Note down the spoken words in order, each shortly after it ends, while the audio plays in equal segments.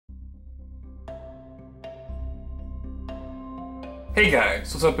Hey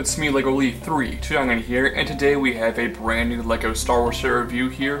guys, what's up? It's me, LEGO Lee 329 here, and today we have a brand new LEGO Star Wars set review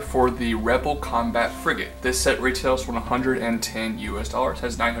here for the Rebel Combat Frigate. This set retails for $110 US,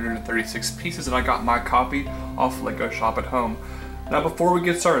 has 936 pieces, and I got my copy off LEGO Shop at Home. Now before we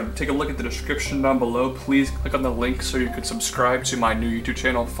get started, take a look at the description down below. Please click on the link so you can subscribe to my new YouTube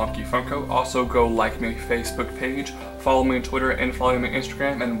channel, Funky Funko. Also go like my Facebook page, follow me on Twitter, and follow me on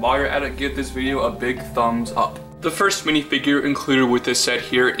Instagram, and while you're at it, give this video a big thumbs up. The first minifigure included with this set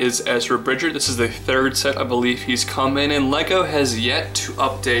here is Ezra Bridger. This is the third set I believe he's come in, and LEGO has yet to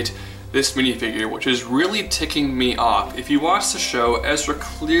update this minifigure, which is really ticking me off. If you watch the show, Ezra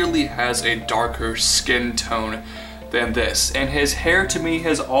clearly has a darker skin tone than this, and his hair to me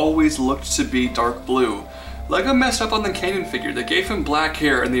has always looked to be dark blue. LEGO messed up on the Kanan figure. They gave him black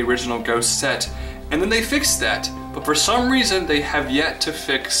hair in the original Ghost set, and then they fixed that. But for some reason, they have yet to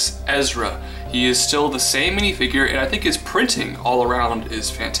fix Ezra. He is still the same minifigure, and I think his printing all around is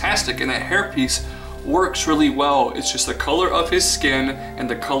fantastic, and that hairpiece works really well. It's just the color of his skin and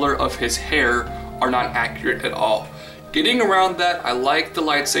the color of his hair are not accurate at all. Getting around that, I like the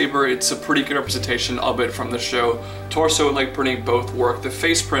lightsaber. It's a pretty good representation of it from the show. Torso and leg printing both work. The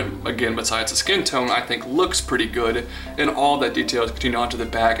face print, again, besides the skin tone, I think looks pretty good. And all that detail is continued onto the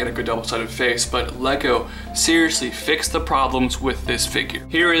back and a good double-sided face. But LEGO seriously fixed the problems with this figure.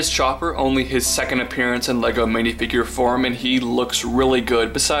 Here is Chopper, only his second appearance in LEGO minifigure form, and he looks really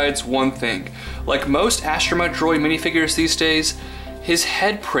good. Besides one thing, like most Astromech droid minifigures these days, his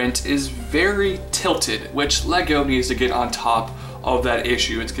head print is very tilted, which LEGO needs to get on top of that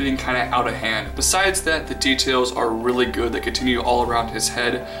issue. It's getting kind of out of hand. Besides that, the details are really good. They continue all around his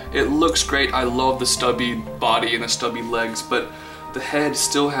head. It looks great. I love the stubby body and the stubby legs, but the head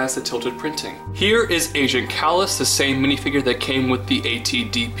still has the tilted printing. Here is Agent Kallus, the same minifigure that came with the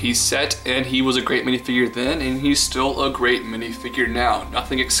ATDP set, and he was a great minifigure then, and he's still a great minifigure now.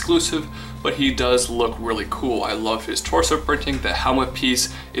 Nothing exclusive, but he does look really cool. I love his torso printing. The helmet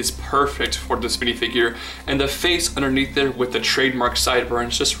piece is perfect for this minifigure, and the face underneath there with the trademark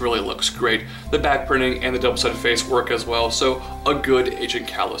sideburns just really looks great. The back printing and the double-sided face work as well, so a good Agent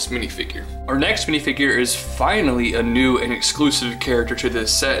Kallus minifigure. Our next minifigure is finally a new and exclusive character to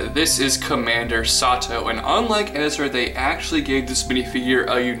this set. This is Commander Sato, and unlike Ezra, they actually gave this minifigure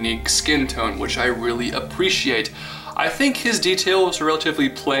a unique skin tone, which I really appreciate. I think his details are relatively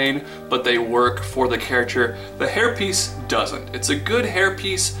plain, but they work for the character. The hairpiece doesn't. It's a good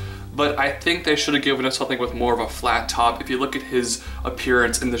hairpiece, but I think they should have given us something with more of a flat top. If you look at his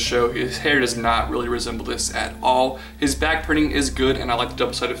appearance in the show, his hair does not really resemble this at all. His back printing is good, and I like the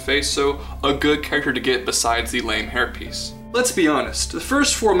double-sided face, so a good character to get besides the lame hairpiece. Let's be honest, the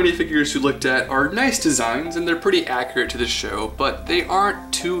first four minifigures we looked at are nice designs, and they're pretty accurate to the show, but they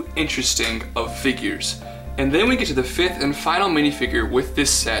aren't too interesting of figures. And then we get to the fifth and final minifigure with this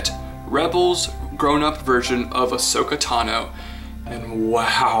set, Rebel's grown-up version of Ahsoka Tano. And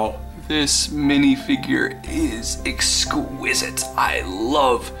wow, this minifigure is exquisite. I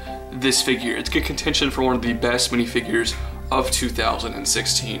love this figure. It's good contention for one of the best minifigures of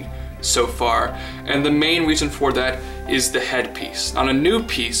 2016 so far. And the main reason for that is the headpiece. Not a new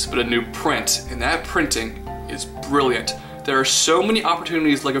piece, but a new print. And that printing is brilliant. There are so many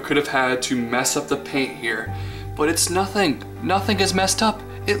opportunities LEGO could have had to mess up the paint here, but it's nothing. Nothing is messed up.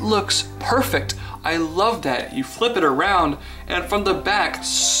 It looks perfect. I love that. You flip it around, and from the back,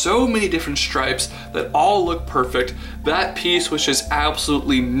 so many different stripes that all look perfect. That piece was just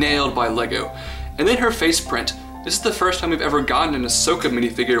absolutely nailed by LEGO. And then her face print. This is the first time we've ever gotten an Ahsoka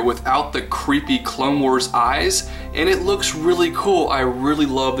minifigure without the creepy Clone Wars eyes, and it looks really cool. I really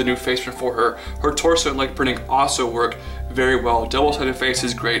love the new face print for her. Her torso and leg printing also work very well. Double-sided face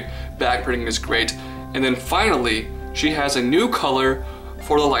is great, back printing is great, and then finally, she has a new color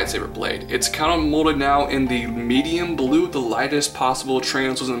for the lightsaber blade. It's kind of molded now in the medium blue, the lightest possible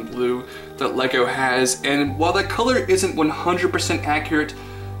translucent blue that LEGO has, and while that color isn't 100% accurate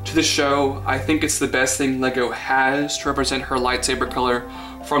to the show, I think it's the best thing LEGO has to represent her lightsaber color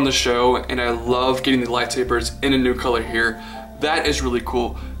from the show, and I love getting the lightsabers in a new color here. That is really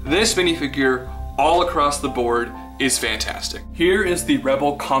cool. This minifigure, all across the board, is fantastic. Here is the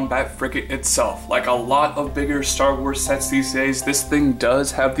Rebel Combat Frigate itself. Like a lot of bigger Star Wars sets these days, this thing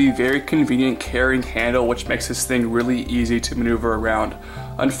does have the very convenient carrying handle, which makes this thing really easy to maneuver around.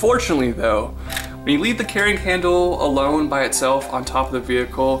 Unfortunately though, when you leave the carrying handle alone by itself on top of the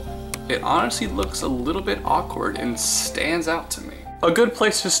vehicle, it honestly looks a little bit awkward and stands out to me. A good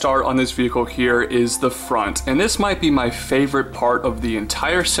place to start on this vehicle here is the front, and this might be my favorite part of the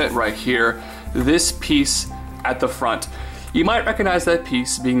entire set right here, this piece at the front. You might recognize that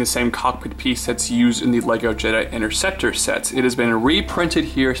piece being the same cockpit piece that's used in the LEGO Jedi Interceptor sets. It has been reprinted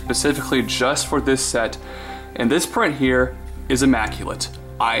here specifically just for this set, and this print here is immaculate.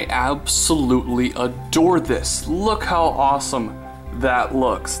 I absolutely adore this. Look how awesome that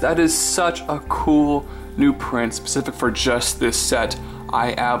looks. That is such a cool new print specific for just this set.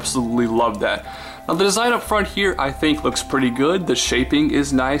 I absolutely love that. Now the design up front here I think looks pretty good. The shaping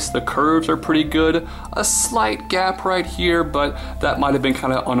is nice, the curves are pretty good. A slight gap right here, but that might have been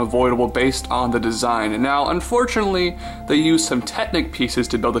kind of unavoidable based on the design. And now unfortunately they use some Technic pieces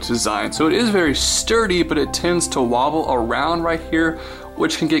to build the design, so it is very sturdy, but it tends to wobble around right here,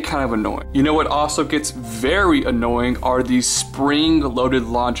 which can get kind of annoying. You know what also gets very annoying are these spring-loaded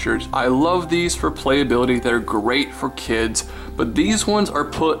launchers. I love these for playability, they're great for kids, but these ones are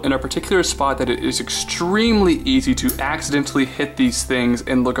put in a particular spot that it is extremely easy to accidentally hit these things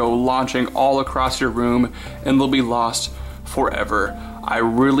and they'll go launching all across your room and they'll be lost forever. I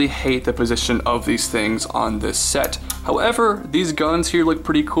really hate the position of these things on this set. However, these guns here look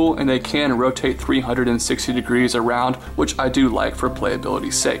pretty cool and they can rotate 360 degrees around, which I do like for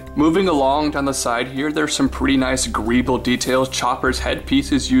playability's sake. Moving along down the side here, there's some pretty nice greeble details. Chopper's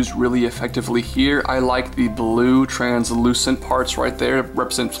headpiece is used really effectively here. I like the blue translucent parts right there,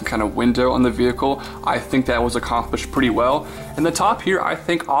 represent some kind of window on the vehicle. I think that was accomplished pretty well. And the top here I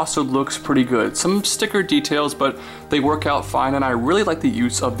think also looks pretty good. Some sticker details, but they work out fine, and I really like the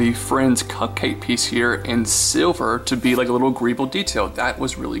use of the Friends cupcake piece here in silver to be like a little greeble detail. That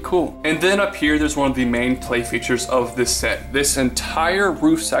was really cool. And then up here there's one of the main play features of this set. This entire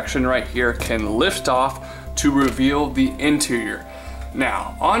roof section right here can lift off to reveal the interior.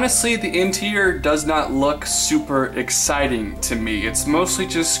 Now, honestly, the interior does not look super exciting to me. It's mostly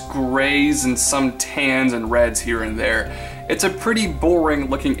just grays and some tans and reds here and there. It's a pretty boring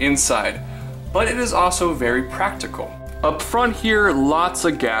looking inside, but it is also very practical. Up front here, lots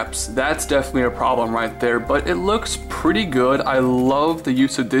of gaps. That's definitely a problem right there, but it looks pretty good. I love the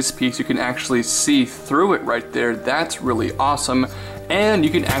use of this piece. You can actually see through it right there. That's really awesome. And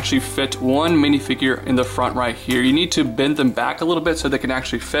you can actually fit one minifigure in the front right here. You need to bend them back a little bit so they can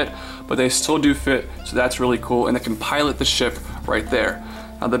actually fit, but they still do fit, so that's really cool. And they can pilot the ship right there.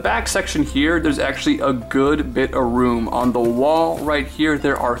 Now the back section here, there's actually a good bit of room. On the wall right here,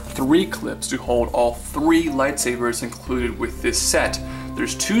 there are 3 clips to hold all 3 lightsabers included with this set.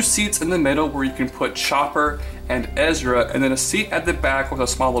 There's 2 seats in the middle where you can put Chopper and Ezra, and then a seat at the back with a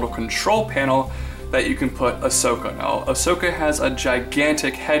small little control panel that you can put Ahsoka. Now, Ahsoka has a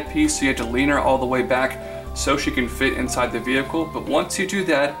gigantic headpiece, so you have to lean her all the way back so she can fit inside the vehicle, but once you do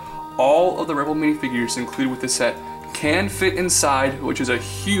that, all of the Rebel minifigures included with the set can fit inside, which is a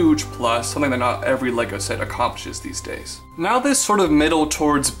huge plus, something that not every LEGO set accomplishes these days. Now this sort of middle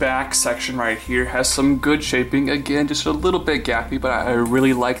towards back section right here has some good shaping. Again, just a little bit gappy, but I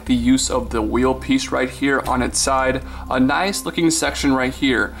really like the use of the wheel piece right here on its side. A nice looking section right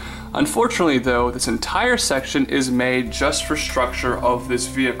here. Unfortunately though, this entire section is made just for structure of this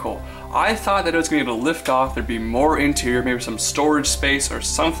vehicle. I thought that it was going to be able to lift off, there'd be more interior, maybe some storage space or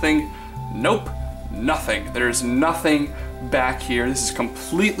something. Nope. Nothing. There's nothing back here. This is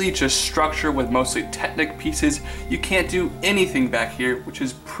completely just structure with mostly Technic pieces. You can't do anything back here, which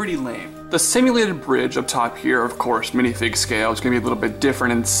is pretty lame. The simulated bridge up top here, of course, minifig scale, is going to be a little bit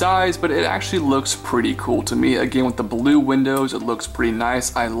different in size, but it actually looks pretty cool to me. Again, with the blue windows, it looks pretty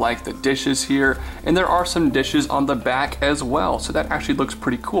nice. I like the dishes here, and there are some dishes on the back as well, so that actually looks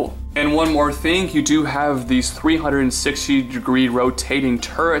pretty cool. And one more thing, you do have these 360-degree rotating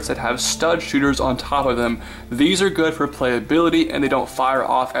turrets that have stud shooters on top of them. These are good for playability and they don't fire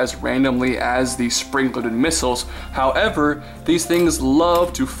off as randomly as the spring-loaded missiles. However, these things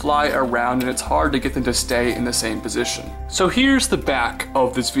love to fly around and it's hard to get them to stay in the same position. So here's the back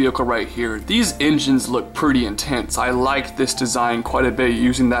of this vehicle right here. These engines look pretty intense. I liked this design quite a bit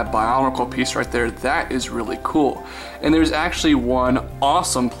using that bionicle piece right there. That is really cool. And there's actually one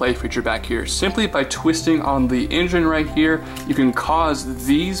awesome play feature back here. Simply by twisting on the engine right here, you can cause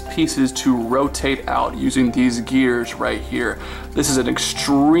these pieces to rotate out using these gears right here. This is an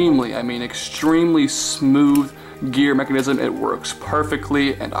extremely smooth gear mechanism. It works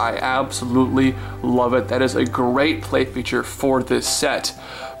perfectly and I absolutely love it. That is a great play feature for this set.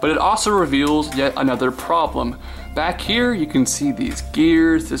 But it also reveals yet another problem. Back here you can see these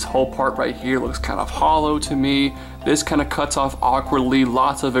gears. This whole part right here looks kind of hollow to me. This kind of cuts off awkwardly,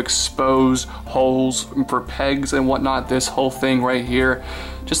 lots of exposed holes for pegs and whatnot. This whole thing right here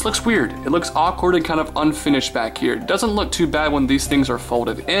just looks weird. It looks awkward and kind of unfinished back here. It doesn't look too bad when these things are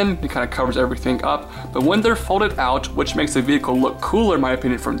folded in. It kind of covers everything up. But when they're folded out, which makes the vehicle look cooler in my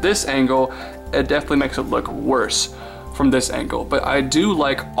opinion from this angle, it definitely makes it look worse. from this angle, but I do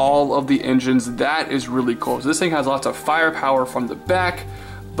like all of the engines. That is really cool. So this thing has lots of firepower from the back,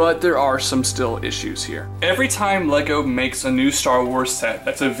 but there are some still issues here. Every time LEGO makes a new Star Wars set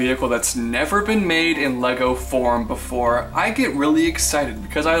that's a vehicle that's never been made in LEGO form before, I get really excited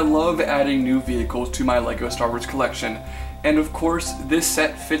because I love adding new vehicles to my LEGO Star Wars collection. And of course, this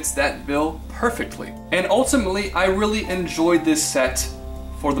set fits that bill perfectly. And ultimately, I really enjoyed this set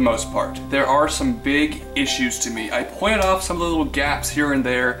for the most part. There are some big issues to me. I pointed off some of the little gaps here and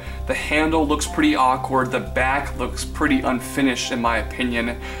there. The handle looks pretty awkward. The back looks pretty unfinished in my opinion.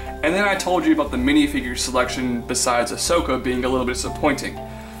 And then I told you about the minifigure selection besides Ahsoka being a little bit disappointing.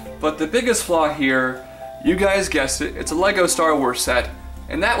 But the biggest flaw here, you guys guessed it, it's a LEGO Star Wars set,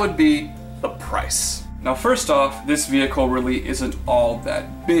 and that would be the price. Now first off, this vehicle really isn't all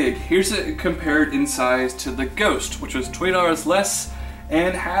that big. Here's it compared in size to the Ghost, which was $20 less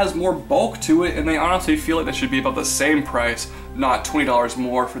and has more bulk to it, and they honestly feel like that should be about the same price, not $20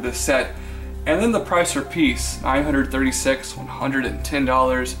 more for this set. And then the price per piece, $936,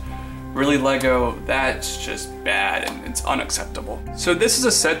 $110. Really, LEGO, that's just bad and it's unacceptable. So this is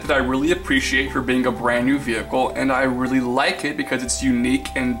a set that I really appreciate for being a brand new vehicle, and I really like it because it's unique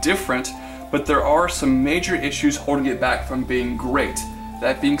and different, but there are some major issues holding it back from being great.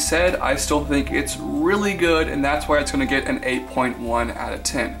 That being said, I still think it's really good, and that's why it's going to get an 8.1 out of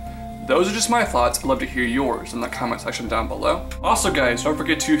 10. Those are just my thoughts. I'd love to hear yours in the comment section down below. Also guys, don't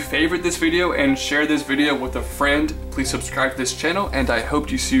forget to favorite this video and share this video with a friend. Please subscribe to this channel, and I hope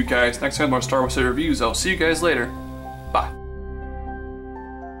to see you guys next time on more Star Wars reviews. I'll see you guys later.